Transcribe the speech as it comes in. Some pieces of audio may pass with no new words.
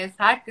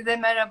Herkese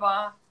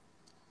merhaba.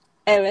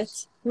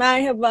 Evet.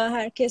 Merhaba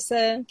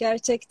herkese.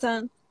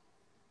 Gerçekten.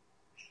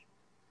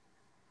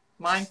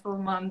 Mindful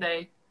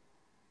Monday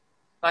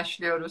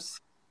başlıyoruz.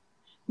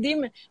 Değil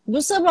mi?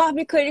 Bu sabah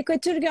bir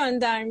karikatür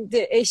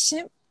gönderdi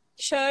eşim.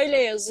 Şöyle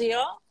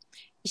yazıyor.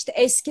 İşte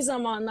eski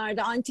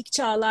zamanlarda, antik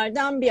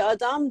çağlardan bir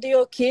adam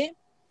diyor ki,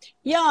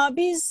 ya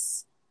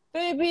biz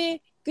böyle bir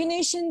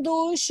güneşin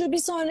doğuşu, bir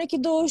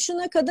sonraki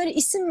doğuşuna kadar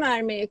isim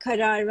vermeye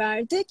karar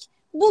verdik.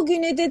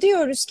 Bugüne de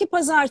diyoruz ki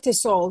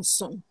pazartesi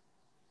olsun.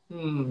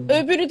 Hmm.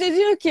 Öbürü de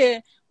diyor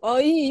ki,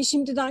 ay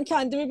şimdiden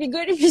kendimi bir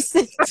garip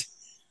hissettim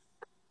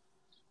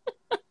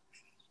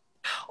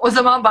O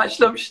zaman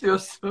başlamış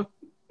diyorsun.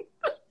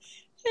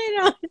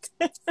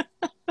 herhalde.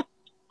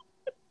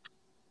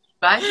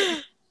 Bence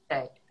bir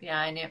şey,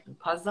 yani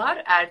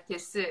pazar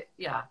ertesi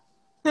ya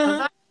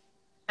pazar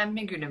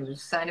Perşembe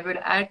günümüz. Yani böyle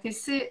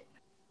ertesi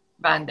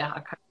ben de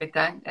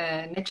hakikaten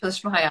ne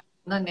çalışma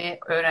hayatımda ne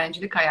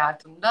öğrencilik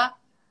hayatımda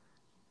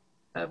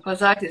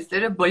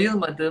pazartesilere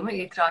bayılmadığımı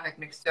itiraf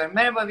etmek istiyorum.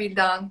 Merhaba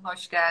Vildan,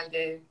 hoş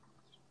geldin.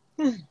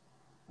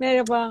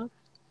 Merhaba.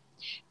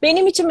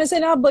 Benim için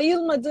mesela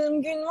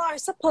bayılmadığım gün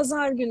varsa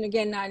pazar günü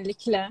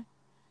genellikle.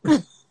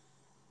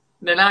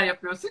 Neler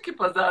yapıyorsun ki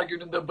pazar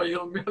gününde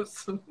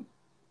bayılmıyorsun?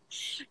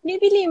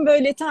 Ne bileyim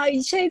böyle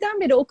şeyden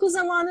beri okul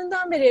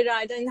zamanından beri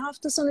herhalde hani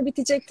hafta sonu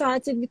bitecek,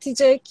 tatil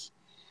bitecek.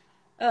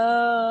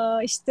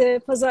 İşte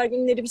pazar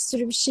günleri bir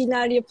sürü bir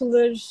şeyler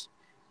yapılır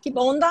gibi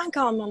ondan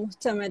kalma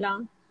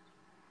muhtemelen.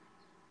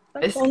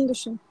 Bak Eski onu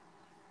düşün.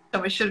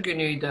 çamaşır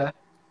günüydü.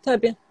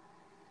 Tabii,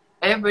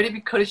 Ev böyle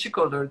bir karışık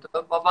olurdu.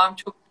 Babam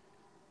çok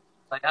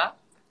ya.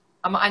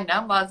 Ama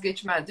annem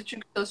vazgeçmezdi.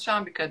 Çünkü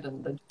çalışan bir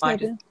kadındı.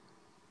 Cumartesi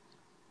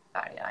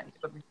tabii. yani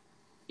yapabileceği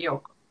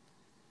yok.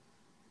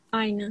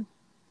 Aynen.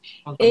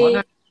 O zaman Ee,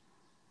 öyle.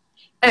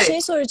 bir şey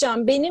Evet.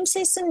 soracağım. Benim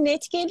sesim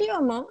net geliyor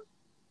mu?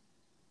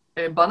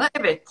 Bana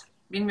evet.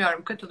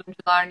 Bilmiyorum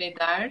katılımcılar ne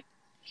der.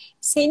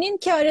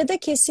 Seninki arada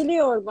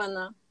kesiliyor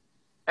bana.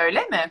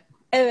 Öyle mi?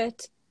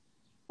 Evet.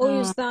 O Hmm.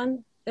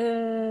 yüzden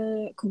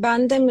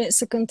bende mi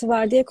sıkıntı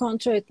var diye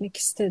kontrol etmek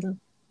istedim.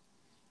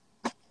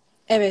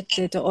 Evet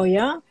dedi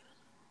Oya.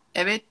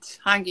 Evet.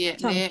 Hangi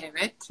Tamam. neye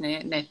evet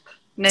neye net?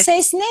 Net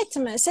Ses net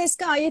mi? Ses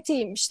gayet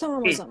iyiymiş.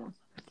 Tamam o değil. zaman.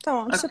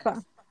 Tamam Okey. süper.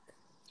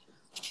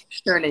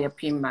 Şöyle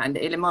yapayım ben de.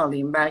 Elime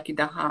alayım. Belki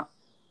daha.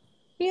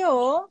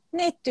 Yo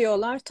net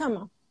diyorlar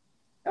tamam.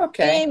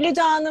 Okey. Mevlüt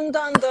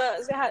Hanım'dan da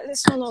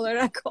son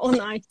olarak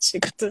onay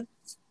çıktı.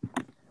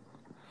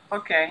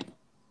 Okey.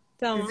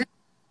 Tamam.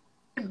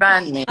 Sizin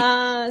ben mi?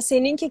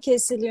 Seninki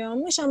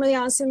kesiliyormuş ama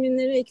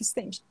Yaseminleri ikisi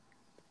demiş.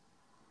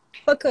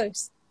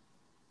 Bakarız.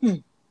 Hı.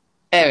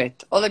 Evet.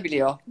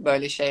 Olabiliyor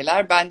böyle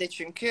şeyler. Ben de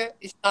çünkü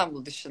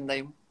İstanbul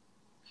dışındayım.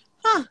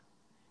 Hah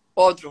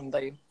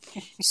Bodrum'dayım.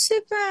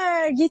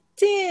 süper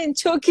gittin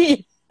çok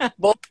iyi.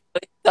 Bol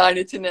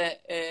internetine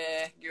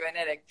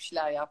güvenerek bir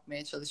şeyler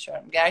yapmaya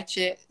çalışıyorum.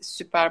 Gerçi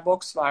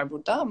Superbox var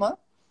burada ama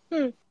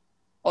Hı,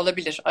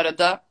 olabilir.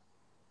 Arada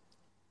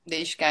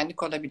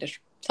değişkenlik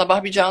olabilir.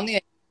 Sabah bir canlı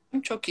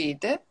yayın çok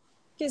iyiydi.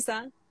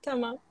 güzel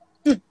tamam.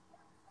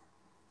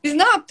 Biz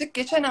ne yaptık?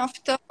 Geçen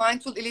hafta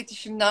mindful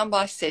iletişimden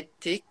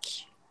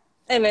bahsettik.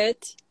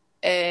 Evet.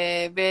 E,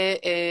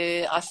 ve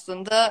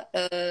aslında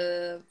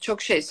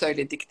çok şey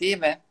söyledik değil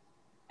mi?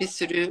 Bir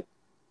sürü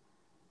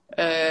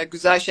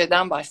güzel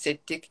şeyden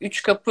bahsettik.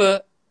 Üç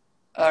kapı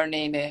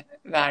örneğini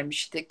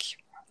vermiştik.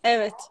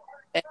 Evet.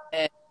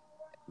 E,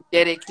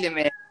 gerekli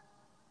mi?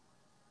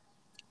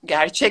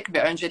 Gerçek mi?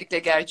 Öncelikle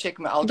gerçek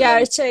mi?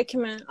 Algılarımız Gerçek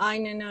mi?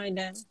 Aynen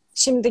öyle.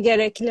 Şimdi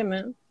gerekli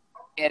mi?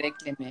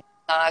 gerekli mi?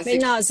 Ve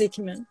Nazik. nazik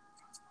mi?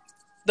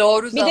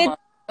 Doğru Bir de zaman.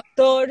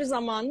 doğru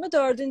zaman mı?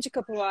 Dördüncü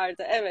kapı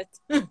vardı. Evet.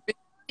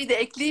 Bir de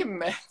ekleyeyim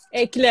mi?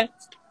 Ekle.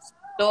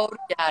 Doğru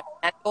yer.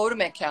 Yani doğru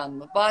mekan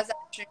mı? Bazen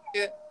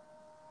çünkü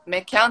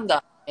mekan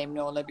da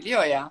önemli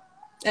olabiliyor ya.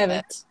 Ee,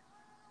 Evet.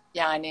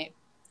 yani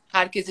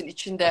herkesin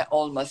içinde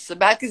olması.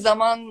 Belki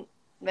zaman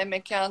ve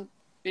mekan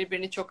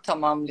birbirini çok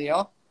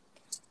tamamlıyor.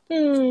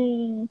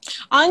 Hmm.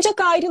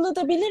 Ancak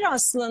ayrılabilir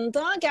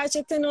aslında.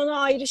 Gerçekten onu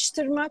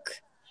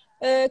ayrıştırmak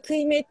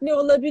kıymetli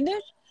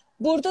olabilir.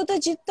 Burada da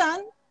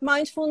cidden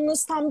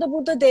mindfulness tam da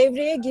burada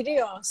devreye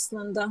giriyor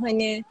aslında.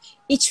 Hani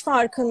iç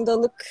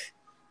farkındalık,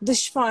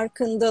 dış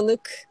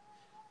farkındalık.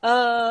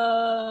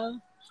 Aa,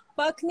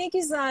 bak ne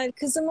güzel.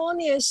 Kızım 10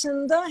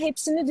 yaşında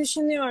hepsini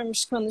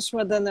düşünüyormuş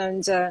konuşmadan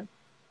önce.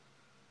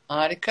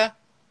 Harika.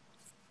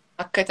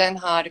 Hakikaten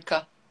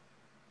harika.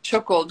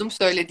 Şok oldum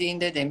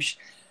söylediğinde demiş.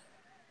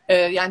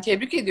 Yani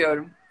tebrik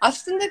ediyorum.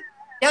 Aslında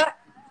ya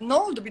ne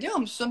oldu biliyor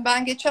musun?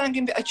 Ben geçen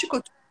gün bir açık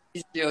oturum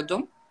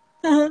izliyordum.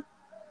 Hı hı.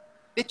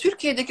 Ve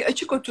Türkiye'deki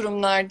açık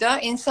oturumlarda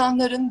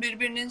insanların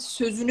birbirinin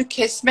sözünü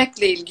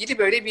kesmekle ilgili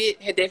böyle bir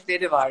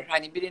hedefleri var.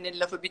 Hani birinin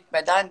lafı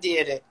bitmeden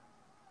diğeri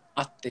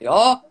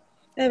atlıyor.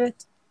 Evet.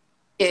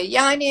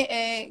 Yani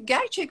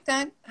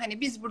gerçekten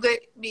hani biz burada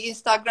bir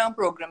Instagram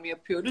programı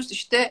yapıyoruz.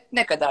 İşte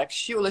ne kadar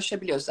kişiye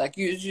ulaşabiliyorsak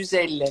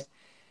 100-150.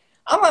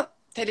 Ama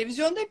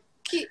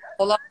televizyondaki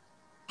olan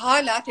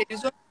hala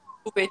televizyon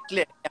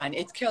kuvvetli. Yani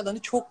etki alanı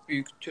çok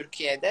büyük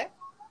Türkiye'de.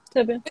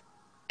 Tabii.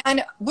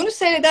 Yani bunu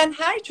seyreden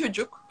her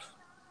çocuk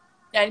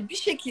yani bir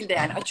şekilde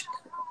yani açık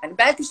yani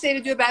belki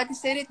seyrediyor belki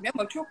seyretmiyor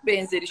ama çok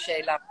benzeri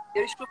şeyler.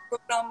 Yarışma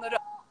programları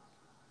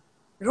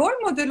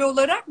rol modeli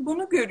olarak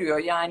bunu görüyor.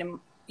 Yani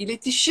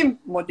iletişim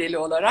modeli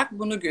olarak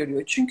bunu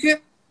görüyor.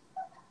 Çünkü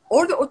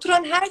orada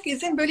oturan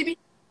herkesin böyle bir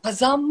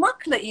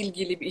kazanmakla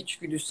ilgili bir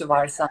içgüdüsü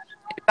var sanki.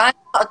 Yani ben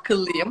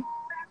akıllıyım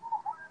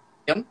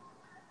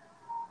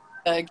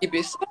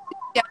gibi.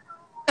 Yani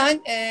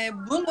sen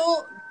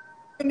bunu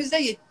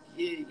ülkemize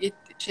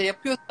şey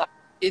yapıyorsak,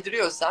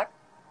 yediriyorsak,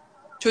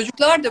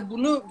 çocuklar da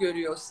bunu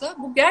görüyorsa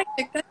bu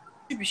gerçekten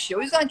kötü bir şey.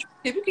 O yüzden çok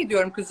tebrik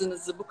ediyorum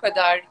kızınızı bu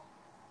kadar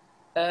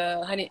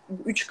hani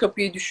bu üç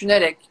kapıyı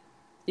düşünerek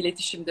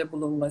iletişimde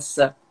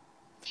bulunması.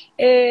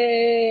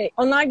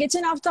 Onlar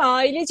geçen hafta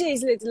ailece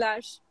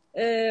izlediler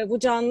bu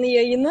canlı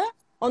yayını.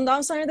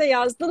 Ondan sonra da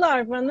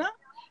yazdılar bana.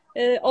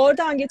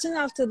 Oradan geçen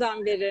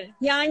haftadan beri.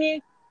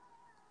 Yani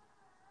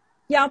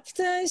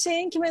yaptığın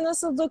şeyin kime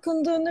nasıl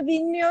dokunduğunu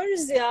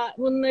bilmiyoruz ya.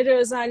 Bunları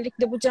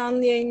özellikle bu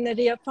canlı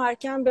yayınları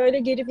yaparken böyle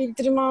geri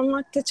bildirim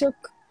almak da çok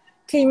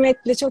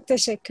kıymetli. Çok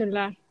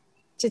teşekkürler.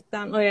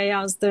 Cidden Oya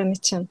yazdığın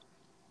için.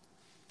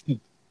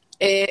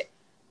 E,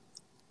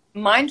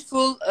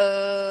 Mindful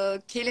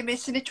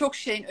kelimesini çok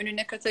şeyin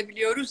önüne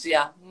katabiliyoruz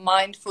ya.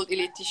 Mindful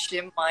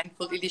iletişim,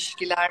 mindful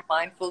ilişkiler,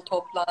 mindful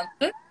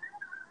toplantı.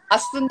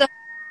 Aslında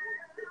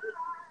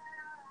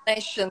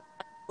nation,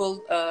 mindful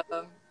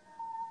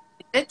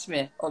millet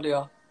mi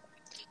oluyor?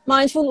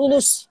 Mindful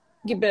ulus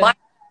gibi.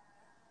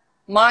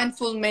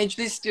 Mindful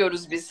meclis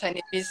diyoruz biz. Hani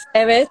biz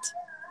Evet.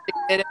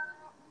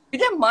 bir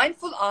de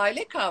mindful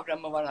aile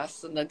kavramı var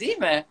aslında değil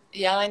mi?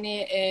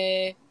 Yani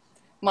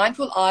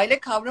mindful aile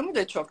kavramı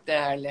da çok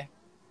değerli.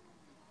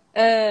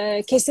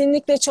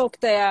 Kesinlikle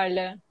çok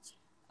değerli.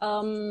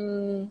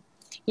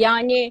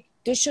 Yani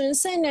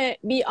düşünsene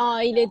bir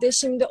ailede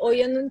şimdi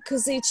Oya'nın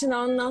kızı için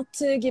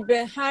anlattığı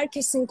gibi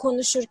herkesin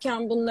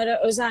konuşurken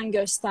bunlara özen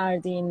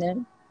gösterdiğini,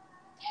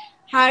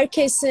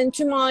 herkesin,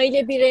 tüm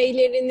aile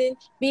bireylerinin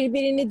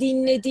birbirini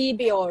dinlediği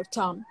bir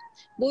ortam.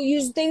 Bu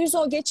 %100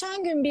 o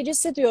geçen gün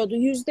birisi diyordu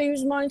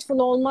 %100 mindful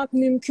olmak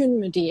mümkün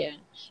mü diye.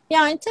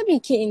 Yani tabii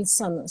ki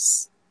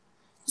insanız.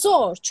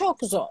 Zor, çok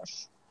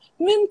zor.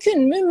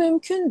 Mümkün mü?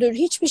 Mümkündür.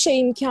 Hiçbir şey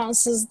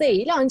imkansız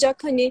değil.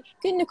 Ancak hani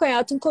günlük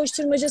hayatın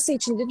koşturmacası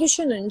içinde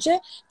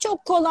düşününce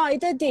çok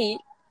kolay da değil.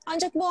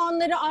 Ancak bu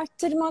anları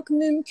arttırmak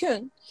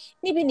mümkün.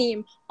 Ne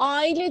bileyim,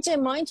 ailece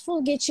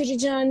mindful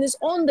geçireceğiniz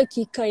 10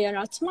 dakika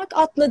yaratmak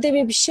atla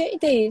deve bir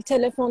şey değil.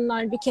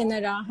 Telefonlar bir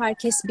kenara,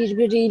 herkes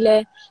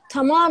birbiriyle,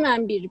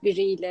 tamamen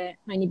birbiriyle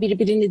hani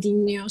birbirini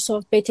dinliyor,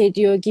 sohbet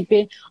ediyor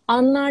gibi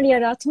anlar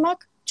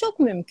yaratmak çok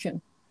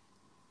mümkün.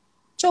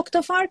 Çok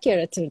da fark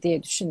yaratır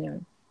diye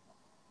düşünüyorum.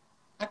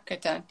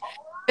 Hakikaten.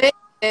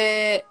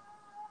 Ve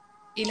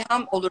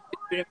ilham olur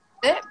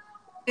birbirimize.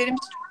 Bizlerimiz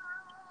çok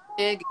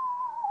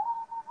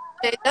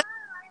şeyden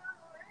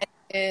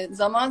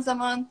zaman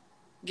zaman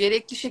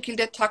gerekli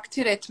şekilde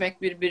takdir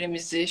etmek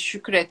birbirimizi,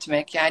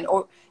 şükretmek. Yani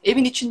o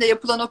evin içinde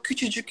yapılan o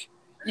küçücük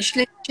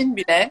işler için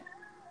bile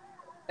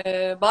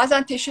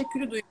bazen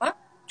teşekkürü duymak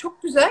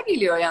çok güzel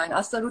geliyor yani.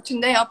 Aslında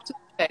rutinde yaptığım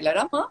şeyler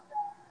ama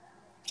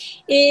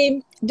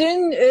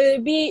Dün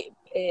bir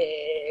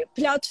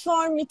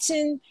platform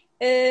için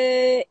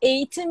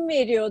eğitim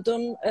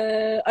veriyordum.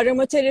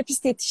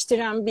 Aromaterapist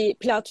yetiştiren bir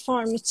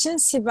platform için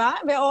Sibel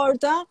ve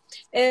orada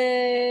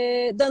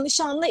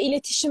danışanla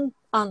iletişim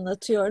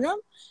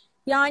anlatıyorum.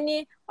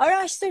 Yani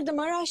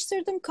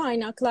araştırdım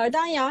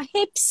kaynaklardan ya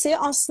hepsi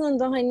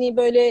aslında hani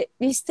böyle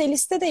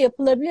liste de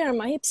yapılabilir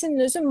ama hepsinin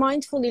özü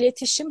mindful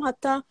iletişim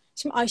hatta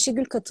şimdi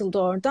Ayşegül katıldı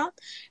oradan.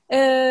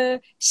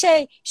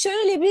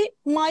 Şöyle bir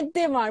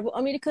madde var bu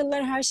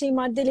Amerikalılar her şeyi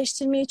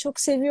maddeleştirmeyi çok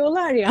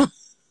seviyorlar ya.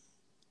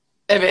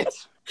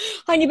 evet.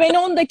 Hani ben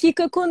 10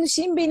 dakika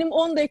konuşayım, benim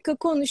 10 dakika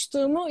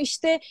konuştuğumu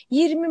işte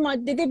 20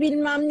 maddede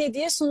bilmem ne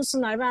diye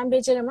sunsunlar. Ben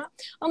beceremem.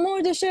 Ama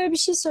orada şöyle bir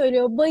şey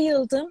söylüyor.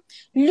 Bayıldım.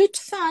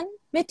 Lütfen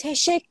ve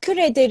teşekkür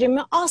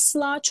ederimi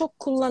asla çok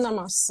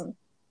kullanamazsın.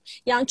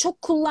 Yani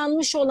çok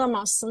kullanmış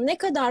olamazsın. Ne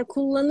kadar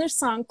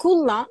kullanırsan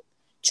kullan,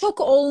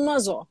 çok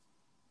olmaz o.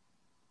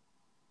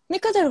 Ne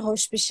kadar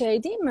hoş bir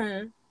şey değil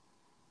mi?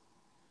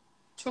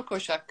 Çok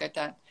hoş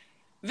hakikaten.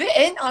 Ve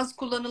en az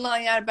kullanılan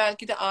yer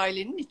belki de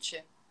ailenin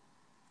içi.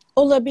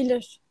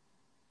 Olabilir.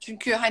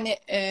 Çünkü hani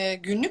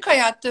günlük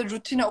hayatta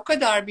rutine o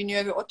kadar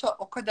biniyor ve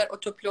o kadar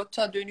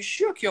otopilota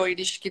dönüşüyor ki o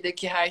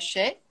ilişkideki her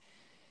şey.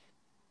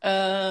 E,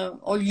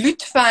 O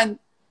lütfen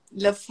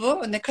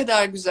lafı ne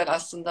kadar güzel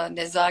aslında.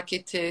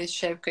 Nezaketi,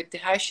 şefkati,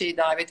 her şeyi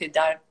davet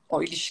eder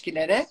o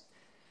ilişkilere.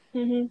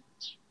 Hı hı.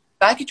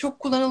 Belki çok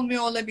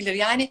kullanılmıyor olabilir.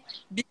 Yani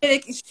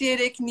bilerek,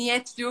 isteyerek,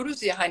 niyet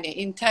diyoruz ya hani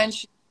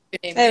intention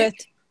önemli. Evet.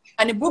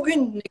 Hani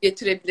bugün ne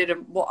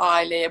getirebilirim bu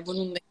aileye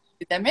bununla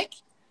ilgili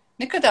demek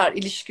ne kadar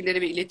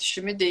ilişkileri ve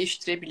iletişimi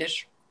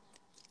değiştirebilir.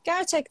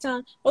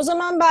 Gerçekten. O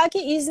zaman belki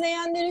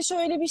izleyenlere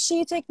şöyle bir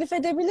şeyi teklif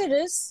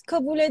edebiliriz.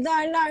 Kabul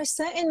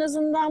ederlerse en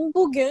azından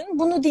bugün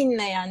bunu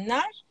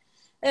dinleyenler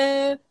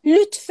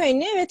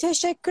lütfeni ve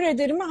teşekkür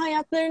ederimi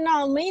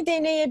hayatlarına almayı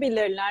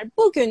deneyebilirler.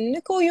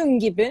 Bugünlük oyun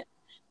gibi.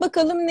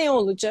 Bakalım ne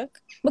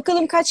olacak?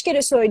 Bakalım kaç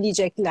kere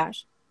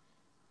söyleyecekler.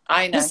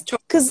 Aynen. Biz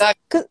Çok güzel.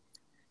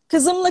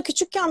 kızımla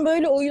küçükken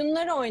böyle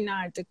oyunlar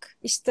oynardık.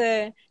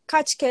 İşte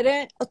kaç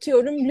kere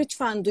atıyorum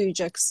lütfen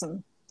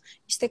duyacaksın.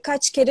 İşte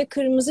kaç kere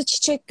kırmızı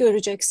çiçek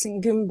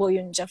göreceksin gün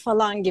boyunca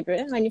falan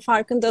gibi. Hani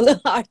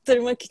farkındalığı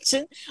arttırmak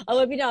için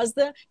ama biraz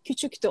da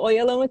küçüktü,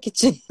 oyalamak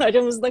için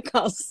aramızda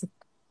kalsın.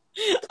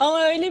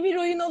 Ama öyle bir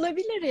oyun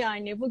olabilir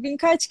yani. Bugün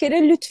kaç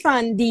kere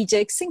lütfen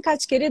diyeceksin,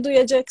 kaç kere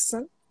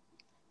duyacaksın,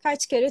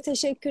 kaç kere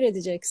teşekkür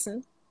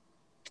edeceksin.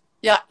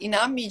 Ya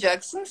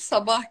inanmayacaksın,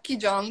 sabahki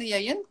canlı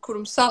yayın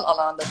kurumsal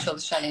alanda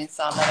çalışan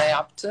insanlara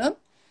yaptığım.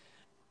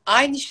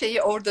 Aynı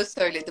şeyi orada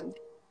söyledim.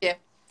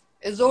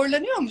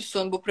 Zorlanıyor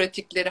musun bu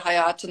pratikleri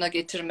hayatına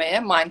getirmeye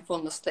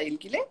mindfulness'la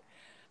ilgili?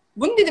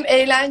 Bunu dedim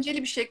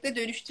eğlenceli bir şekilde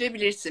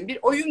dönüştürebilirsin. Bir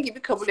oyun gibi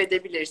kabul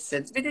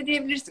edebilirsin. Ve de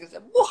diyebilirsin ki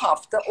bu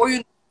hafta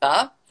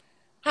oyunda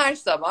her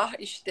sabah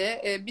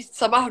işte bir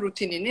sabah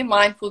rutinini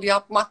mindful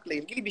yapmakla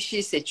ilgili bir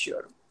şey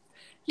seçiyorum.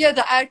 Ya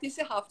da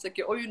ertesi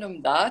haftaki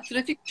oyunumda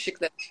trafik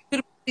ışıkları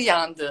kırmızı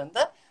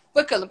yandığında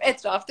bakalım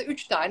etrafta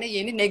 3 tane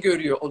yeni ne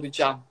görüyor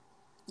olacağım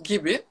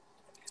gibi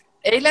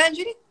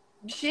eğlenceli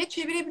bir şeye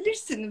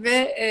çevirebilirsin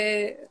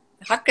ve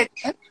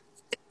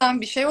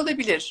hakikaten bir şey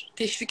olabilir.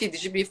 Teşvik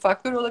edici bir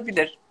faktör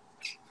olabilir.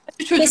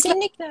 Çocuklar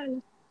Kesinlikle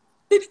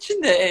öyle.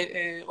 için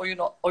de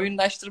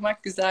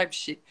oyunlaştırmak güzel bir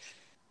şey.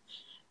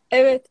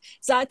 Evet,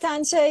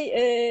 zaten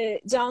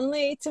canlı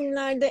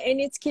eğitimlerde en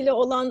etkili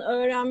olan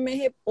öğrenme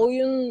hep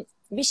oyun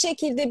bir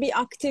şekilde bir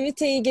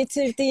aktiviteyi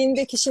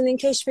getirdiğinde kişinin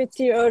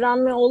keşfettiği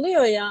öğrenme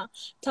oluyor ya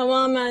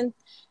tamamen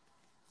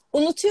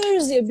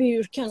unutuyoruz ya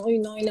büyürken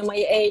oyun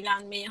oynamayı,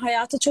 eğlenmeyi.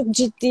 Hayatı çok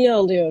ciddiye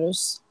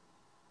alıyoruz.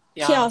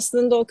 Ki Ya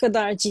aslında o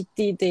kadar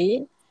ciddi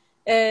değil.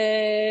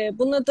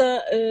 Buna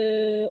da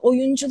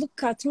oyunculuk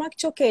katmak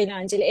çok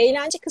eğlenceli.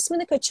 Eğlence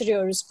kısmını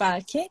kaçırıyoruz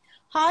belki.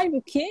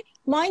 Halbuki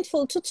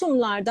mindful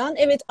tutumlardan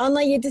evet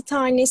ana 7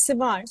 tanesi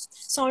var.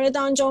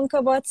 Sonradan John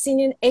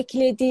Kabat-Zinn'in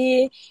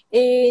eklediği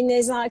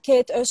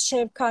nezaket, öz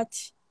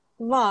şefkat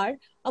var.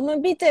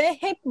 Ama bir de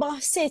hep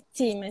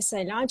bahsettiği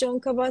mesela John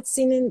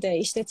Kabat-Zinn'in de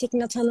işte Thich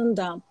Nhat Hanh'ın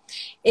da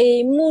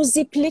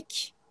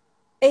muziplik,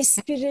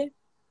 espri,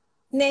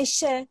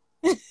 neşe.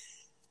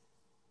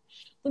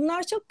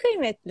 Bunlar çok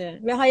kıymetli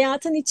ve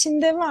hayatın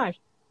içinde var.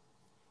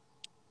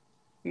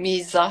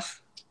 mizah.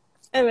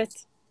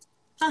 Evet.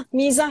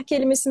 Mizah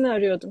kelimesini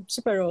arıyordum.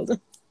 Süper oldu.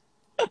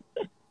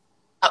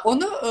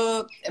 Onu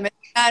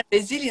mesela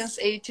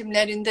resilience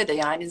eğitimlerinde de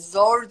yani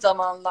zor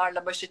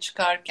zamanlarla başa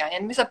çıkarken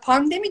yani mesela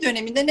pandemi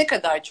döneminde ne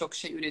kadar çok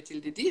şey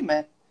üretildi değil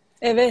mi?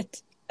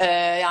 Evet.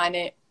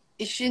 Yani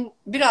işin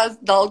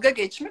biraz dalga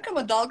geçmek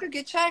ama dalga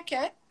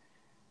geçerken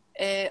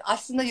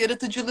aslında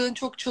yaratıcılığın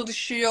çok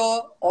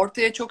çalışıyor,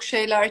 ortaya çok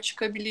şeyler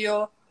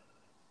çıkabiliyor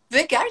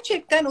ve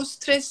gerçekten o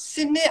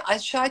stresini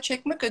aşağı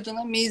çekmek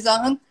adına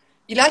mizahın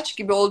ilaç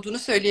gibi olduğunu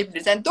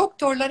söyleyebiliriz. Yani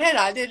doktorlar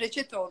herhalde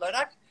reçete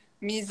olarak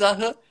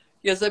mizahı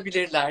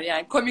yazabilirler.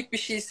 Yani komik bir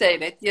şey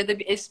seyret ya da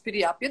bir espri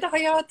yap ya da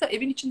hayata,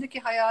 evin içindeki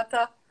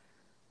hayata,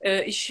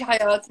 iş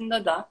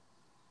hayatında da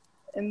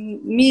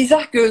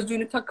mizah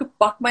gözlüğünü takıp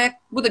bakmaya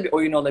bu da bir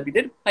oyun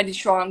olabilir. Hadi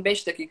şu an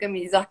 5 dakika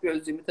mizah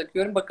gözlüğümü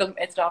takıyorum. Bakalım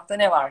etrafta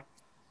ne var?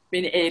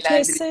 Beni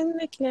eğlendirecek.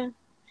 Kesinlikle.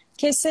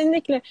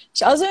 Kesinlikle.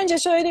 Az önce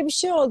şöyle bir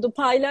şey oldu.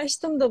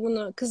 Paylaştım da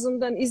bunu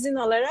kızımdan izin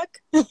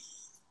alarak.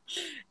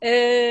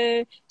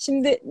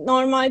 Şimdi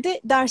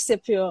normalde ders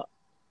yapıyor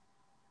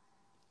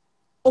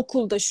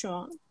okulda şu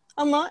an.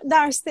 Ama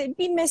derste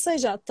bir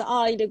mesaj attı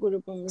aile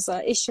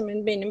grubumuza,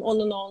 eşimin, benim,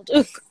 onun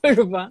olduğu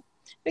gruba.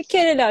 Ve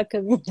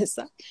kerelaka bir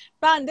mesaj.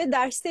 Ben de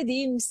derste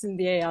değil misin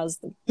diye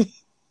yazdım.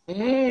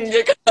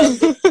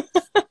 Yakalandım.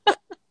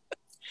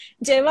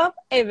 Cevap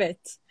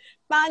evet.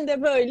 Ben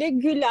de böyle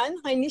gülen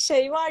hani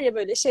şey var ya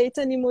böyle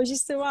şeytan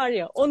emojisi var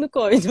ya onu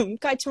koydum.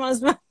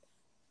 Kaçmaz ben.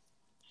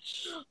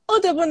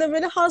 O da bana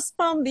böyle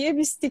haspam diye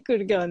bir sticker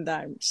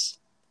göndermiş.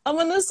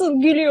 Ama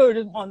nasıl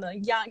gülüyorum ona.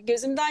 Ya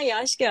gözümden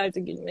yaş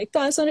geldi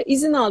gülmekten. Sonra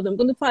izin aldım.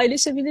 Bunu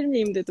paylaşabilir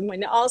miyim dedim.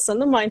 Hani al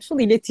sana mindful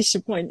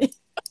iletişim hani.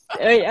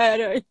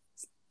 Eğer öyle.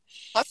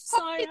 Haspam,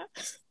 Sonra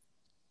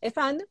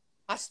efendim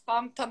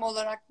haspam tam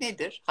olarak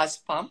nedir?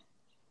 Haspam.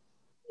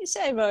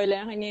 şey böyle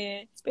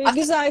hani böyle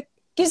Aslında güzel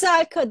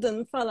güzel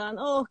kadın falan.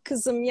 Oh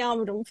kızım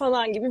yavrum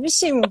falan gibi bir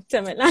şey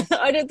muhtemelen.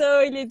 Arada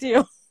öyle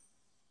diyor.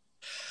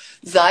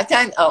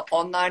 zaten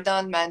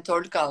onlardan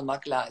mentorluk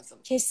almak lazım.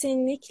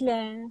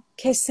 Kesinlikle,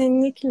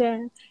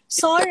 kesinlikle.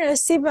 Sonra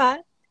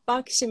Sibel,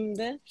 bak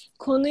şimdi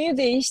konuyu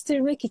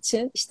değiştirmek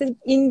için işte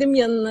indim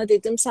yanına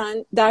dedim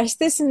sen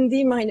derstesin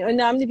değil mi? Hani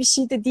önemli bir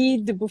şey de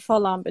değildi bu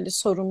falan böyle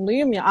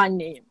sorumluyum ya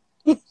anneyim.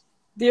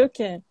 Diyor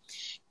ki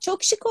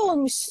çok şık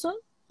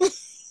olmuşsun.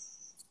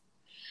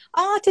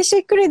 Aa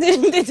teşekkür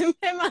ederim dedim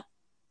hemen.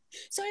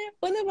 Sonra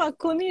bana bak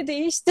konuyu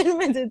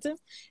değiştirme dedim.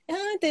 Ya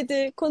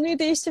dedi konuyu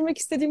değiştirmek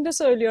istediğimde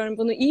söylüyorum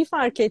bunu iyi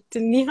fark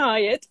ettin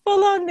nihayet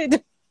falan dedim.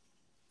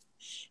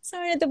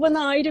 Sonra da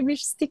bana ayrı bir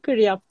sticker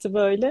yaptı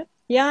böyle.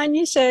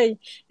 Yani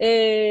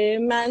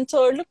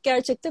mentorluk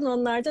gerçekten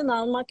onlardan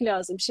almak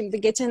lazım.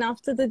 Şimdi geçen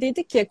hafta da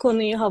dedik ya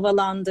konuyu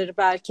havalandır,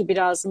 belki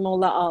biraz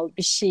mola al,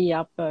 bir şey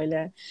yap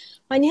böyle.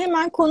 Hani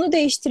hemen konu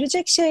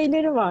değiştirecek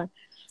şeyleri var.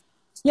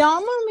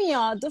 Yağmur mu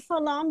yağdı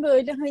falan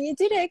böyle hani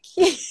direkt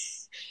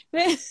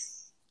ve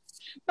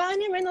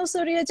ben hemen o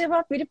soruya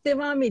cevap verip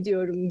devam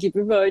ediyorum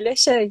gibi böyle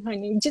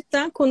hani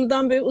cidden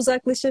konudan böyle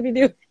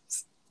uzaklaşabiliyorum.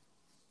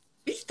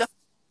 Biz daha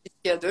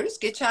ciddiye alıyoruz.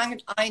 Geçen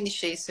gün aynı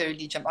şeyi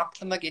söyleyeceğim.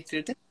 Aklıma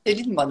getirdi.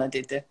 Selin bana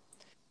dedi.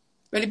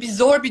 Böyle bir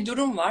zor bir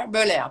durum var.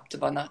 Böyle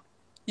yaptı bana.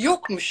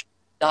 Yokmuş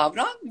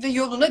davran ve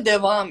yoluna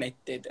devam et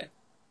dedi.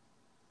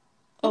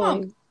 Tamam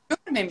mı? O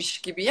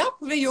Görmemiş gibi yap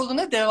ve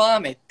yoluna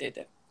devam et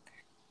dedi.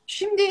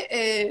 Şimdi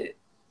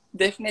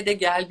Defne de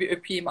gel bir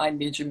öpeyim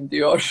anneciğim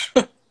diyor.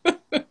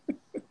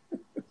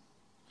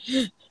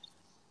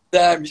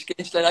 Dermiş.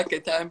 Gençler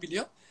hakikaten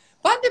biliyor.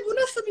 Ben de bu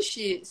nasıl bir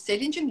şey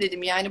Selin'cim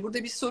dedim. Yani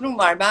burada bir sorun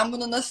var. Ben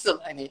bunu nasıl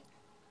hani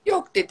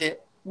yok dedi.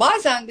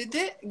 Bazen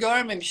dedi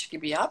görmemiş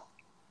gibi yap.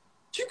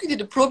 Çünkü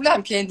dedi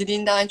problem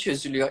kendiliğinden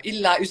çözülüyor.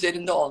 İlla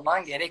üzerinde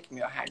olman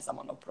gerekmiyor her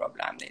zaman o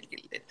problemle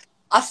ilgili dedi.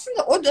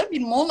 Aslında o da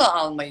bir mola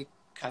almayı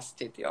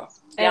kastediyor.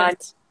 Yani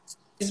evet.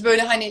 biz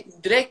böyle hani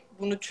direkt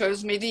bunu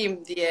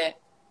çözmeliyim diye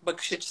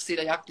bakış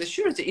açısıyla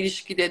yaklaşıyoruz ya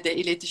ilişkide de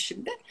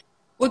iletişimde.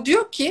 O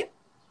diyor ki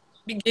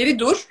bir geri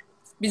dur,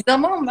 bir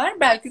zaman ver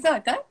belki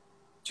zaten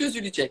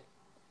çözülecek.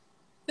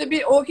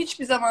 Tabii o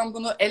hiçbir zaman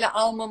bunu ele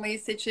almamayı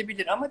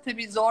seçebilir ama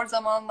tabii zor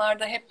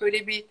zamanlarda hep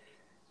böyle bir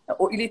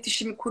o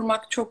iletişimi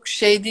kurmak çok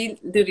şey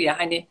değildir ya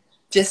hani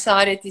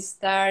cesaret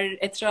ister,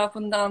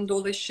 etrafından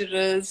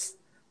dolaşırız.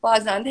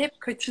 Bazen de hep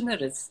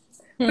kaçınırız.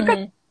 Hı Fakat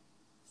hı.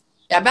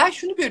 ya ben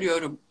şunu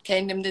görüyorum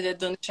kendimde de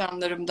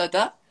danışanlarımda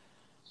da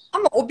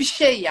ama o bir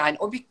şey yani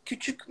o bir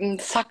küçük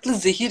saklı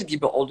zehir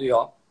gibi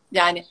oluyor.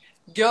 Yani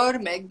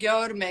görme,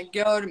 görme,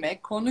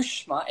 görme,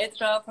 konuşma,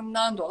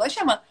 etrafından dolaş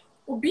ama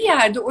o bir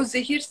yerde o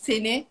zehir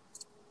seni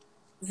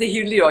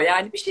zehirliyor.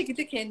 Yani bir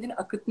şekilde kendini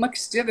akıtmak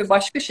istiyor ve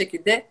başka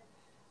şekilde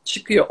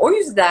çıkıyor. O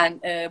yüzden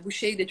bu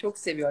şeyi de çok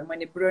seviyorum.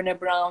 Hani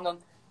Brené Brown'un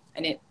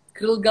hani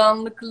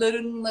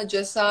kırılganlıklarınla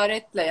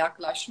cesaretle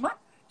yaklaşmak.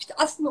 İşte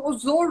aslında o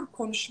zor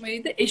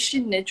konuşmayı da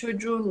eşinle,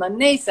 çocuğunla,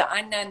 neyse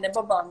annenle,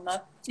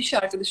 babanla, iş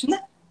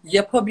arkadaşınla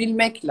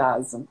yapabilmek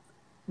lazım.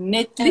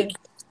 Netlik Evet.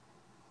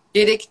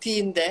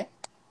 gerektiğinde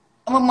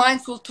ama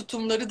mindful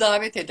tutumları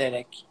davet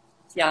ederek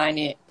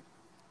yani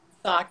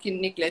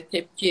sakinlikle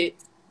tepki,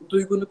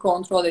 duygunu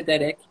kontrol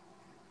ederek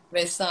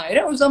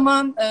vesaire. O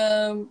zaman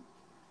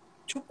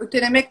çok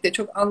ötelemek de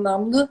çok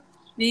anlamlı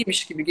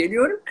değilmiş gibi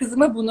geliyorum.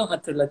 Kızıma bunu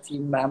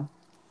hatırlatayım ben.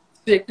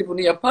 Sürekli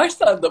bunu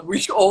yaparsan da bu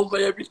iş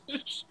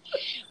olmayabilir.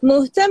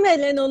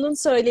 Muhtemelen onun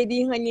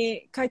söylediği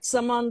hani kaç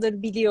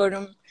zamandır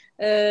biliyorum,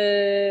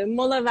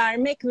 mola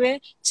vermek ve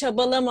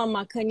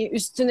çabalamamak, hani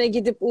üstüne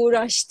gidip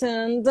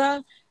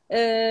uğraştığında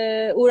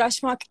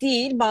uğraşmak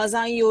değil,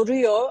 bazen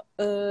yoruyor,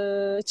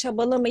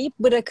 çabalamayıp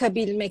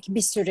bırakabilmek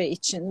bir süre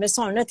için ve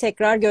sonra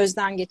tekrar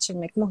gözden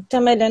geçirmek,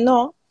 muhtemelen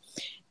o.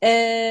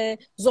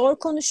 Zor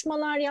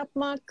konuşmalar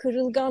yapmak,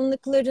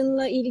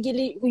 kırılganlıklarınla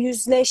ilgili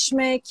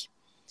yüzleşmek,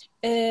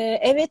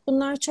 evet,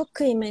 bunlar çok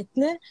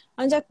kıymetli.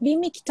 Ancak bir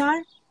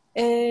miktar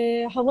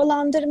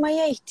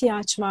havalandırmaya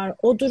ihtiyaç var.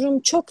 O durum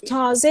çok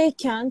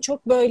tazeyken,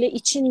 çok böyle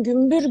için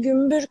gümbür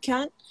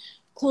gümbürken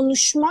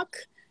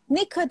konuşmak,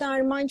 ne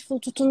kadar mindful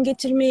tutum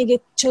getirmeye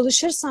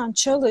çalışırsan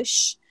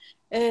çalış,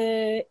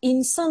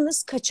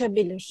 insanız,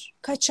 kaçabilir.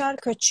 Kaçar,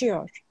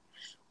 kaçıyor.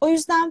 O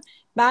yüzden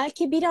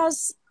belki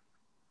biraz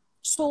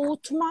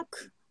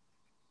soğutmak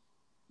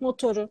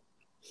motoru,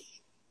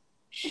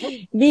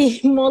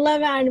 bir mola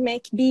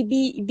vermek,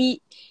 bir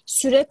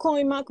süre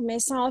koymak,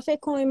 mesafe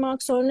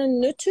koymak, sonra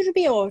nötr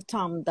bir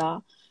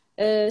ortamda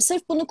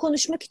sırf bunu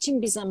konuşmak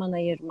için bir zaman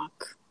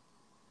ayırmak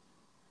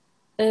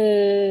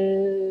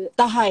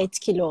daha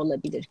etkili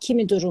olabilir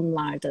kimi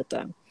durumlarda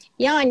da.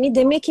 Yani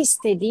demek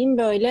istediğim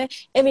böyle,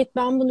 evet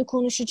ben bunu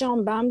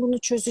konuşacağım, ben bunu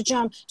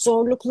çözeceğim,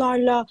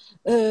 zorluklarla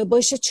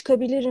başa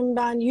çıkabilirim,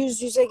 ben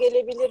yüz yüze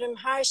gelebilirim,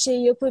 her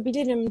şeyi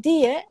yapabilirim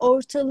diye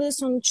ortalığı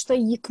sonuçta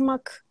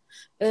yıkmak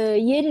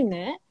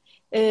yerine,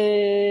 e,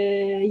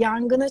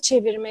 yangına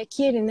çevirmek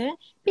yerine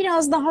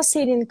biraz daha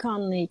serin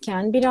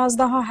kanlıyken, biraz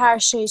daha her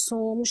şey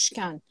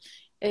soğumuşken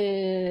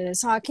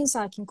sakin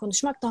sakin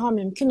konuşmak daha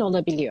mümkün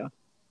olabiliyor.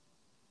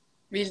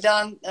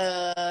 Vildan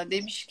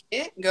demiş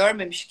ki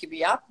görmemiş gibi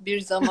yap.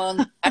 Bir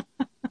zaman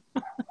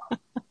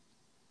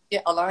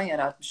bir alan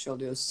yaratmış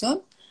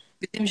oluyorsun.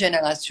 Bizim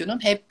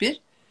jenerasyonun hep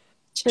bir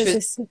çözüm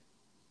Çözesi.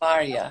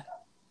 var ya.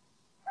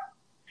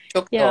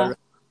 Çok Ya doğru.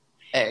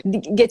 Evet.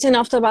 geçen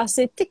hafta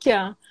bahsettik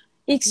ya,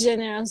 X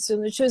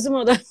jenerasyonu çözüm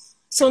odak,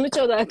 sonuç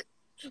odak.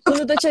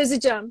 Bunu da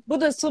çözeceğim.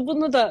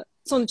 Bunu da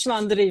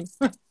sonuçlandırayım.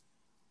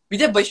 Bir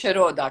de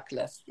başarı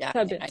odaklı.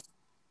 Tabii. Yani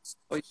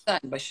o yüzden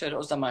başarı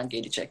o zaman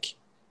gelecek.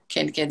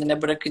 Kendi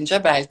kendine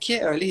bırakınca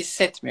belki öyle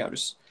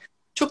hissetmiyoruz.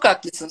 Çok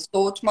haklısın.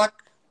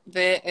 Soğutmak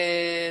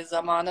ve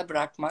zamana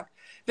bırakmak.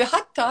 Ve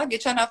hatta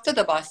geçen hafta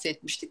da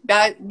bahsetmiştik.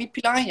 Bir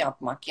plan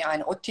yapmak.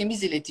 Yani o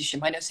temiz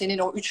iletişim. Hani senin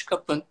o üç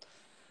kapın.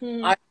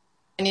 Hı,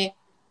 Hani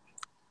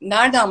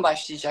nereden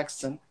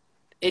başlayacaksın?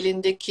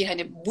 Elindeki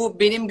hani bu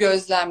benim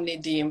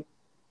gözlemlediğim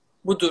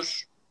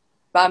budur.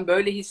 Ben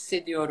böyle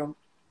hissediyorum.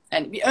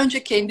 Yani bir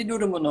önce kendi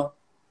durumunu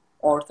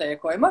ortaya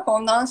koymak,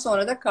 ondan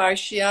sonra da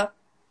karşıya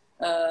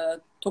e,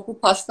 topu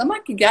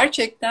paslamak ki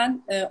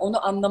gerçekten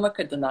onu anlamak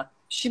adına.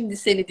 Şimdi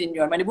seni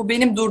dinliyorum. Hani bu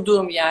benim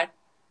durduğum yer.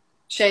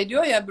 Şey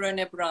diyor ya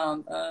Brené Brown,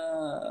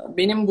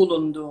 benim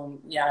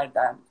bulunduğum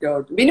yerden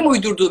gördüm. Benim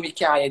uydurduğum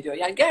hikaye diyor.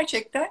 Yani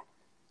gerçekten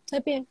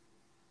Tabii.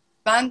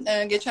 ben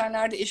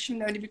geçenlerde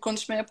eşimle öyle bir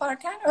konuşma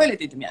yaparken öyle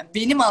dedim yani.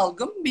 Benim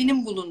algım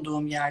benim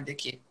bulunduğum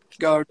yerdeki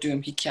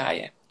gördüğüm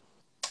hikaye.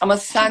 Ama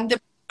sende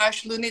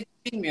karşılığı nedir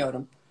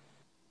bilmiyorum.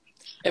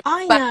 Ben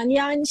Aynen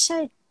yani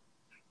şey,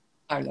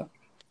 pardon.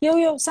 yo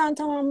yo sen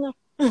tamamla.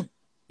 Hı.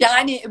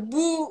 Yani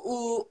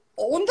bu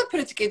onu da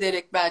pratik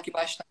ederek belki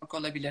başlamak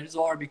olabilir.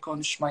 Zor bir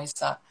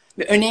konuşmaysa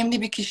ve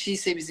önemli bir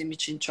kişiyse bizim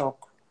için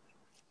çok.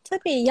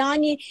 Tabii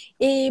yani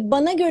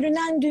bana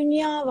görünen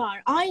dünya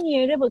var. Aynı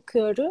yere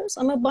bakıyoruz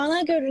ama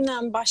bana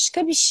görünen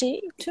başka bir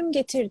şey. Tüm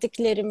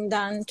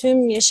getirdiklerimden,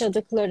 tüm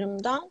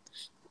yaşadıklarımdan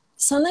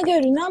sana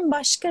görünen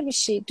başka bir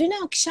şey. Dün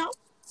akşam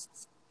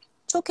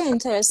çok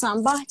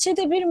enteresan.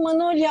 Bahçede bir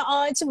manolya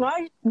ağacı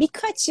var.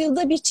 Birkaç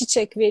yılda bir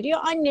çiçek veriyor.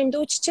 Annem de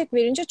o çiçek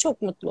verince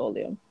çok mutlu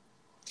oluyor.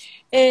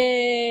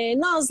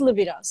 Nazlı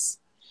biraz.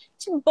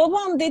 Şimdi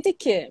babam dedi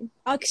ki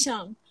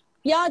akşam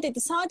ya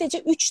dedi sadece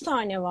 3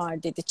 tane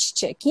var dedi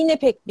çiçek. Yine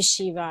pek bir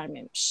şey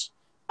vermemiş.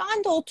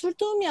 Ben de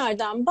oturduğum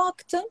yerden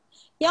baktım.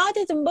 Ya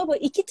dedim baba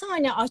 2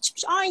 tane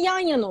açmış. Ay yan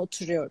yana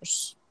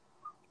oturuyoruz.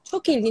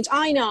 Çok ilginç.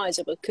 Aynı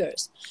ağaca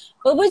bakıyoruz.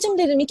 Babacım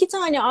dedim 2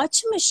 tane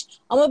açmış.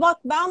 Ama bak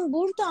ben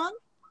buradan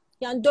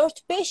yani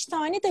 4-5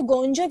 tane de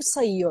gonca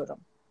sayıyorum.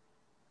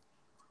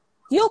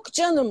 Yok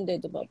canım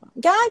dedi babam.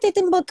 Gel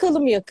dedim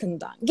bakalım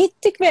yakından.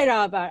 Gittik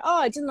beraber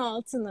ağacın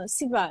altına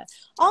Sibel.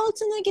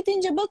 Altına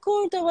gidince bak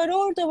orada var,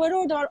 orada var,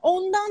 orada var.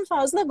 Ondan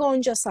fazla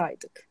gonca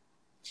saydık.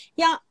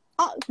 Ya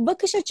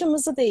bakış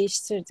açımızı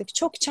değiştirdik.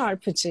 Çok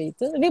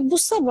çarpıcıydı. Ve bu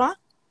sabah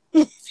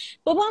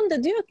babam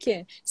da diyor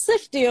ki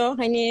sırf diyor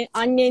hani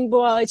annen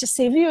bu ağacı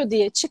seviyor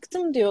diye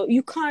çıktım diyor.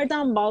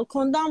 Yukarıdan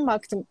balkondan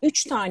baktım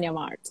 3 tane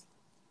vardı.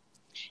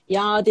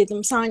 Ya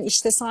dedim sen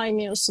işte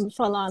saymıyorsun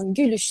falan.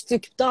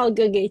 Gülüştük,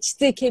 dalga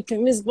geçtik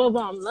hepimiz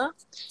babamla.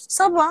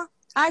 Sabah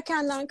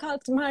erkenden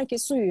kalktım,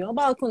 herkes uyuyor.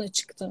 Balkona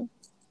çıktım.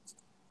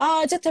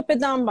 Ağaca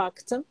tepeden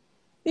baktım.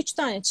 3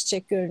 tane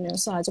çiçek görünüyor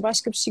sadece.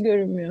 Başka bir şey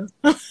görünmüyor.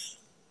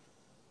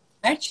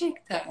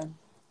 Gerçekten.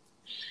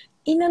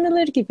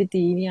 İnanılır gibi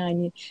değil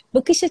yani.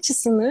 Bakış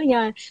açısını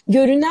yani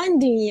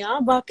görünen dünya,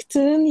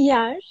 baktığın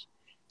yer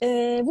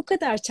bu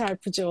kadar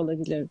çarpıcı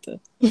olabilirdi.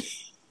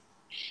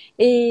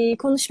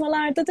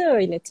 Konuşmalarda da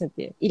öyle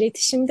tabii.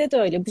 İletişimde de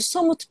öyle. Bu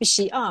somut bir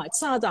şey. Ağaç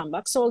sağdan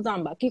bak,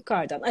 soldan bak,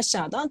 yukarıdan,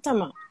 aşağıdan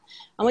tamam.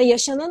 Ama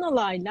yaşanan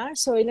olaylar,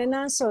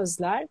 söylenen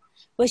sözler,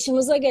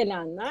 başımıza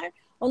gelenler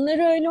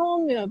onlar öyle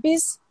olmuyor.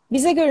 Biz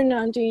bize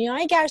görünen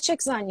dünyayı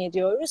gerçek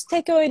zannediyoruz.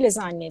 Tek öyle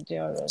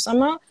zannediyoruz.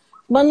 Ama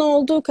bana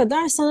olduğu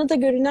kadar sana da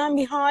görünen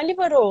bir hali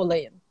var o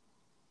olayın.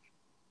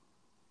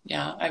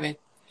 Ya evet.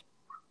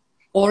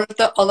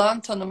 Orada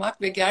alan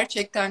tanımak ve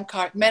gerçekten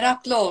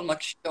meraklı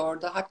olmak işte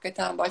orada.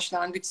 Hakikaten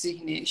başlangıç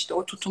zihni işte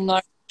o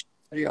tutumlar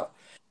çıkarıyor.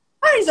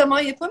 Her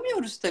zaman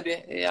yapamıyoruz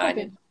tabii.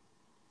 Yani Tabii.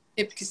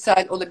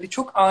 tepkisel olabilir.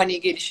 Çok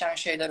ani gelişen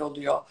şeyler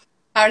oluyor.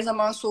 Her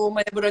zaman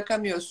soğumaya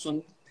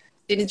bırakamıyorsun.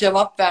 Seni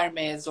cevap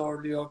vermeye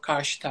zorluyor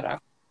karşı taraf.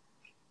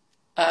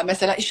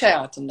 Mesela iş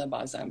hayatında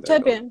bazen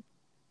böyle oluyor. Tabii.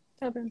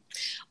 Tabii. Ya da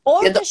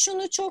Orada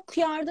şunu çok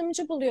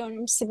yardımcı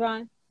buluyorum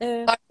Sibel.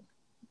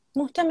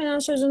 Muhtemelen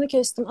sözünü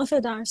kestim.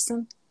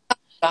 Affedersin.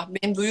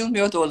 benim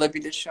duyulmuyor da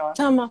olabilir şu an.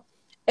 Tamam.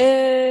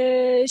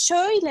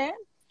 Şöyle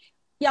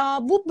ya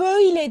bu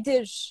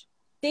böyledir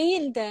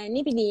değil de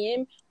ne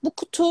bileyim bu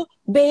kutu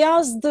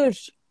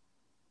beyazdır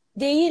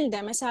değil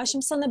de mesela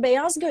şimdi sana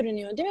beyaz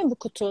görünüyor değil mi bu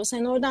kutu?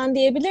 Sen oradan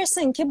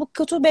diyebilirsin ki bu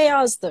kutu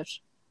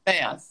beyazdır.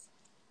 Beyaz.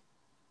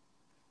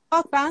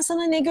 Bak ben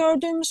sana ne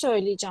gördüğümü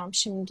söyleyeceğim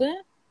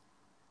şimdi.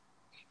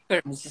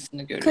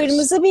 Kırmızısını görüyorsun.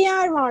 Kırmızı bir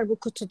yer var bu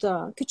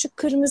kutuda. Küçük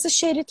kırmızı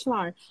şerit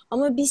var.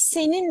 Ama biz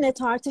seninle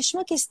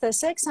tartışmak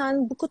istesek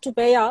sen bu kutu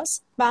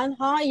beyaz, ben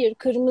hayır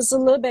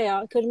kırmızılı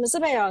beyaz,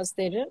 kırmızı beyaz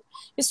derim.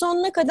 Ve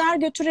sonuna kadar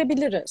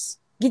götürebiliriz.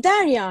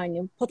 Gider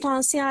yani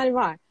potansiyel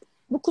var.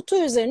 Bu kutu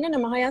üzerinden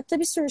ama hayatta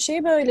bir sürü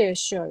şeyi böyle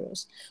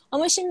yaşıyoruz.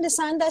 Ama şimdi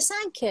sen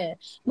desen ki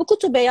bu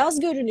kutu beyaz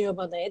görünüyor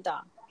bana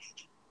Eda.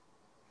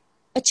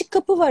 Açık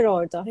kapı var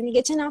orada. Hani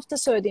geçen hafta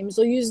söylediğimiz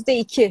o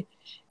 %2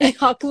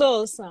 haklı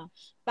olsa.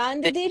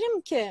 Ben de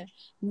derim ki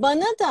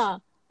bana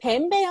da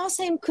hem beyaz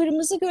hem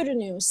kırmızı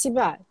görünüyor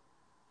Sibel.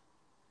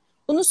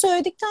 Bunu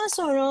söyledikten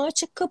sonra o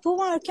açık kapı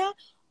varken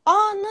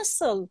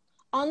nasıl?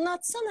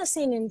 Anlatsana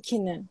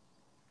seninkini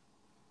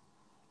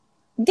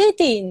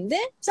dediğinde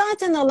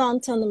zaten alan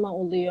tanıma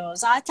oluyor.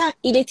 Zaten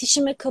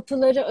iletişime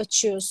kapıları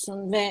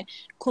açıyorsun ve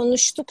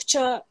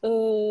konuştukça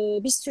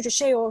bir sürü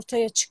şey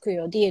ortaya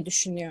çıkıyor diye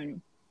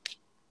düşünüyorum.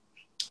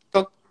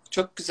 Çok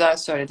çok güzel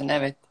söyledin,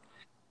 evet.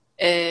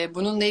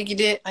 Bununla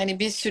ilgili hani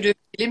bir sürü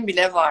film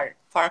bile var.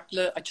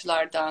 Farklı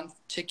açılardan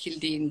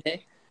çekildiğinde.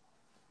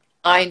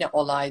 Aynı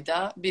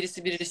olayda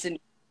birisi birisinin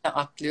üstüne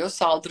atlıyor,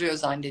 saldırıyor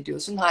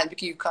zannediyorsun.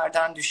 Halbuki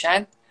yukarıdan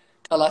düşen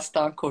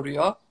kalastan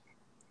koruyor.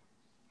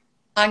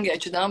 Hangi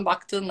açıdan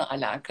baktığınla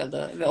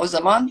alakalı ve o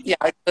zaman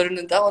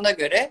yargılarını da ona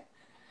göre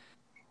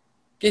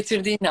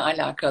getirdiğinle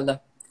alakalı.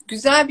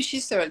 Güzel bir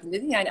şey söyledin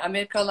dedin. Yani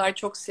Amerikalılar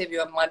çok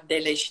seviyor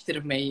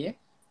maddeleştirmeyi.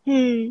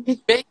 Hmm.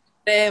 5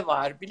 R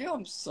var biliyor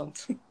musun?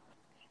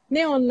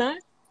 Ne onlar?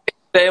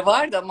 R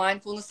var da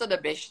mindfulness'ta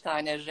da 5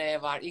 tane R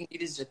var.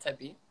 İngilizce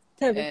tabii.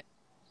 Tabii. Ee,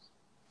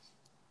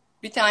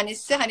 Bir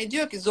tanesi hani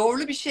diyor ki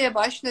zorlu bir şeye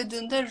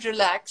başladığında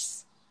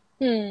relax,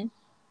 Hmm.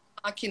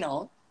 sakin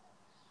ol.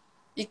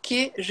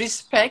 2,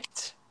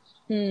 respect.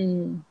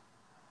 Hmm.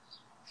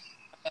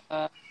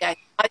 Yani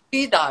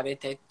saygıyı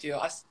davet et diyor.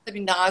 Aslında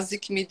bir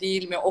nazik mi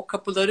değil mi o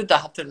kapıları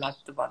da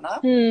hatırlattı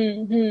bana.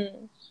 Hmm.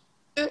 Hmm.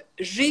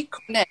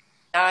 Reconnect.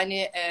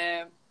 Yani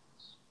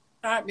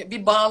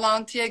bir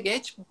bağlantıya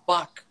geç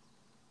bak.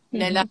 Hı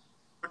Neler hı.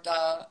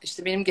 orada.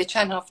 İşte benim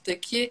geçen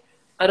haftaki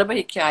araba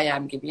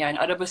hikayem gibi. Yani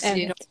araba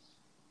sireni Evet.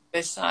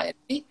 vesaire.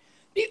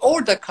 Bir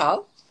orada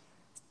kal.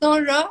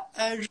 Sonra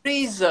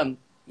reason.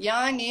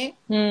 Yani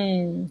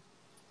Hmm.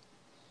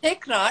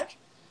 tekrar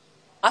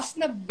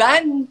aslında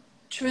ben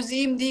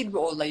çözeyim değil bir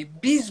olayı.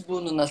 Biz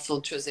bunu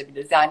nasıl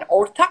çözebiliriz? Yani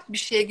ortak bir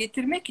şeye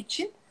getirmek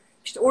için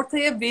işte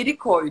ortaya veri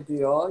koy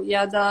diyor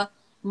ya da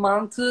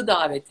mantığı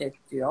davet et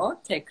diyor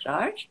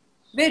tekrar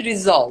ve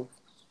resolve.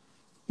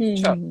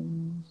 Çöz.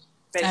 Hmm.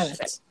 5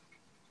 Evet.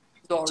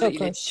 doğru Çok hoş.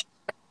 iletişim.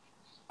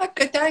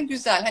 Hakikaten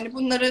güzel. Hani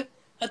bunları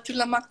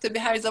hatırlamak tabii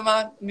her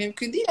zaman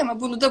mümkün değil ama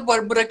bunu da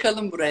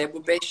bırakalım buraya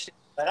bu 5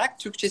 olarak.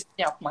 Türkçesini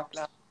yapmak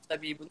lazım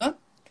tabii bunun.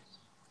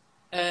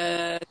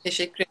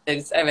 Teşekkür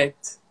ederiz. Evet.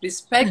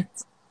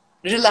 Respect,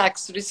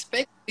 relax,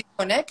 respect,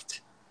 reconnect.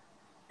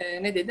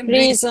 Ne dedim?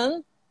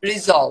 Reason,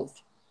 Resolve.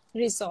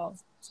 resolve.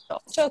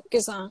 Çok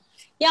güzel.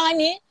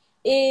 Yani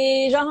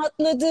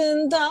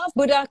rahatladığında,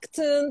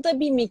 bıraktığında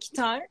bir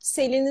miktar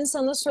Selin'in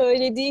sana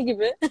söylediği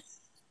gibi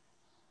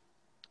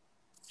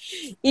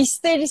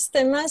ister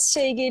istemez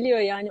şey geliyor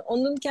yani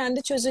onun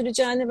kendi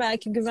çözüleceğine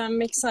belki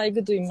güvenmek,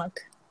 saygı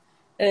duymak.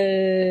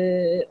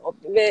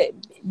 Ve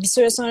bir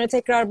süre sonra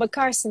tekrar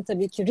bakarsın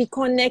tabii ki.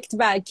 Reconnect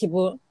belki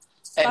bu.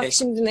 Bak Evet.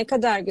 şimdi ne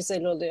kadar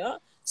güzel oluyor.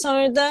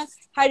 Sonra da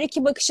her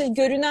iki bakışa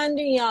görünen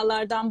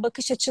dünyalardan,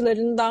 bakış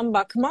açılarından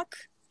bakmak.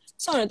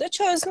 Sonra da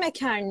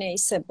çözmek her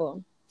neyse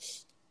bu.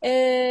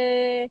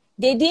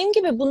 Dediğim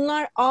gibi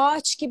bunlar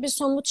ağaç gibi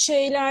somut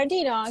şeyler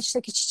değil,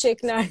 ağaçtaki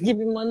çiçekler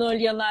gibi,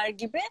 manolyalar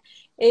gibi.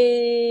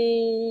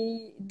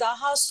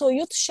 Daha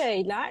soyut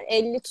şeyler,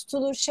 elle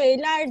tutulur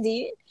şeyler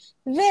değil.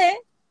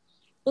 Ve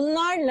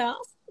bunlarla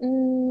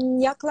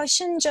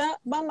yaklaşınca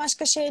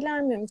bambaşka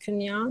şeyler mümkün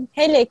ya.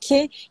 Hele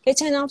ki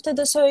geçen hafta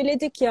da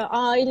söyledik ya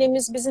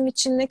ailemiz bizim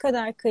için ne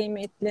kadar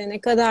kıymetli, ne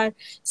kadar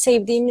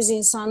sevdiğimiz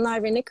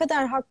insanlar ve ne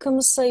kadar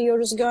hakkımız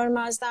sayıyoruz,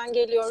 görmezden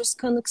geliyoruz,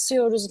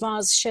 kanıksıyoruz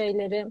bazı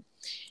şeyleri.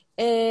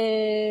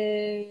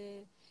 Ee,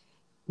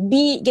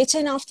 Bir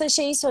geçen hafta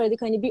şeyi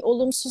söyledik hani bir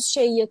olumsuz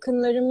şey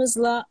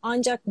yakınlarımızla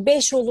ancak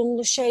 5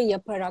 olumlu şey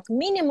yaparak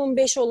minimum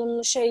 5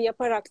 olumlu şey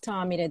yaparak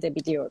tamir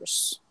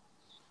edebiliyoruz.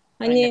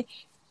 Aynen. Hani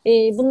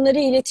bunları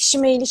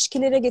iletişime,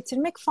 ilişkilere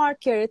getirmek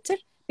fark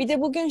yaratır. Bir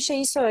de bugün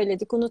şeyi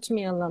söyledik,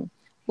 unutmayalım.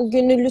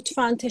 Bugünü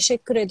lütfen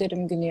teşekkür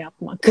ederim günü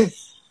yapmak.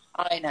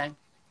 Aynen.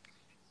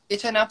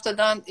 Geçen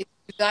haftadan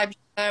güzel bir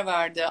şeyler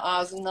vardı.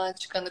 Ağzından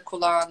çıkanı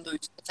kulağın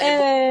duysun. Hani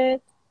bu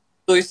Evet.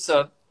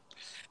 duysun.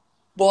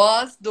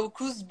 Boğaz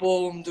 9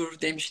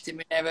 boğumdur demişti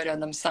Münevver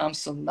Hanım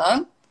Samsun'dan.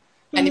 Hı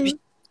Hani bir hı.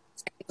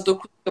 şey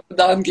 9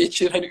 kapıdan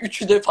geçir. Hani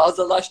üçü de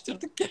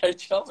fazlalaştırdık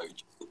gerçi ama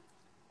üç.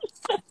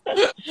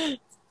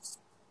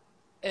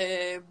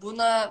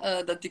 Buna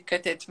da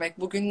dikkat etmek.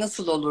 Bugün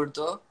nasıl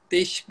olurdu?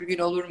 Değişik bir gün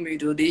olur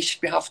muydu?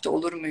 Değişik bir hafta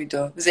olur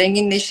muydu?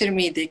 Zenginleşir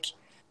miydik?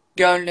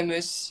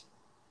 Gönlümüz,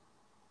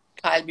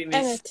 kalbimiz.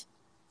 Evet.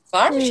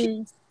 Var mı şiir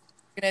Hmm.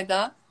 bugüne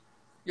daha?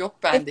 Yok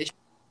E, bende.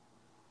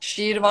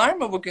 Şiir var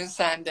mı bugün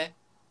sende?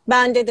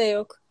 Bende de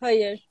yok.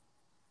 Hayır.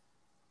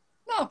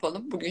 Ne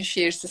yapalım? Bugün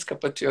şiirsiz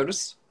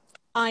kapatıyoruz.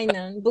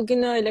 Aynen.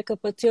 Bugün öyle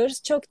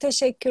kapatıyoruz. Çok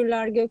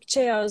teşekkürler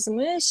Gökçe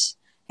yazmış.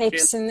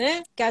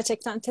 Hepsini.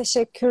 Gerçekten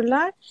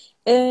teşekkürler.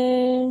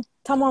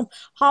 Tamam.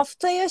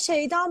 Haftaya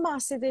şeyden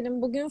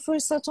bahsedelim. Bugün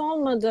fırsat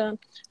olmadı.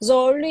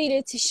 Zorlu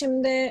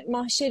iletişimde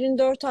Mahşer'in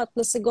 4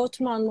 atlası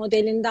Gottman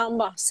modelinden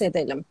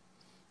bahsedelim.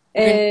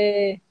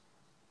 Bugün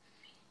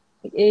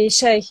Ee,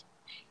 şey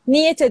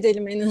niyet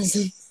edelim en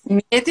azından.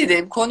 niyet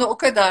edeyim. Konu o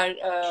kadar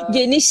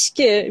Geniş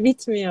ki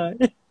bitmiyor.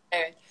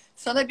 evet.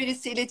 Sana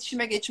birisi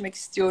iletişime geçmek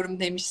istiyorum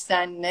demiş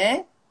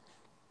senle.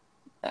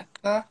 Bir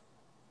dakika.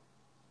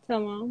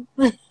 Tamam.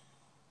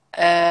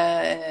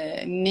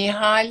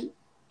 Nihal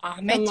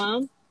Ahmet mi?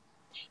 Tamam.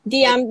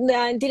 Evet.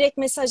 Yani direkt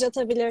mesaj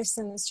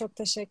atabilirsiniz. Çok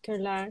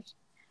teşekkürler.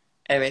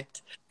 Evet.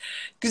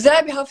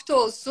 Güzel bir hafta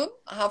olsun.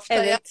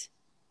 Haftaya Evet.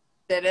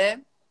 üzere.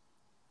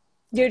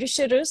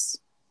 Görüşürüz.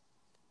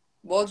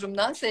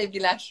 Bodrum'dan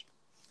sevgiler.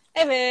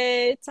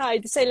 Evet.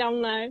 Haydi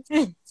selamlar.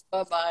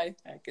 Bye bye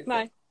herkese.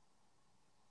 Bye.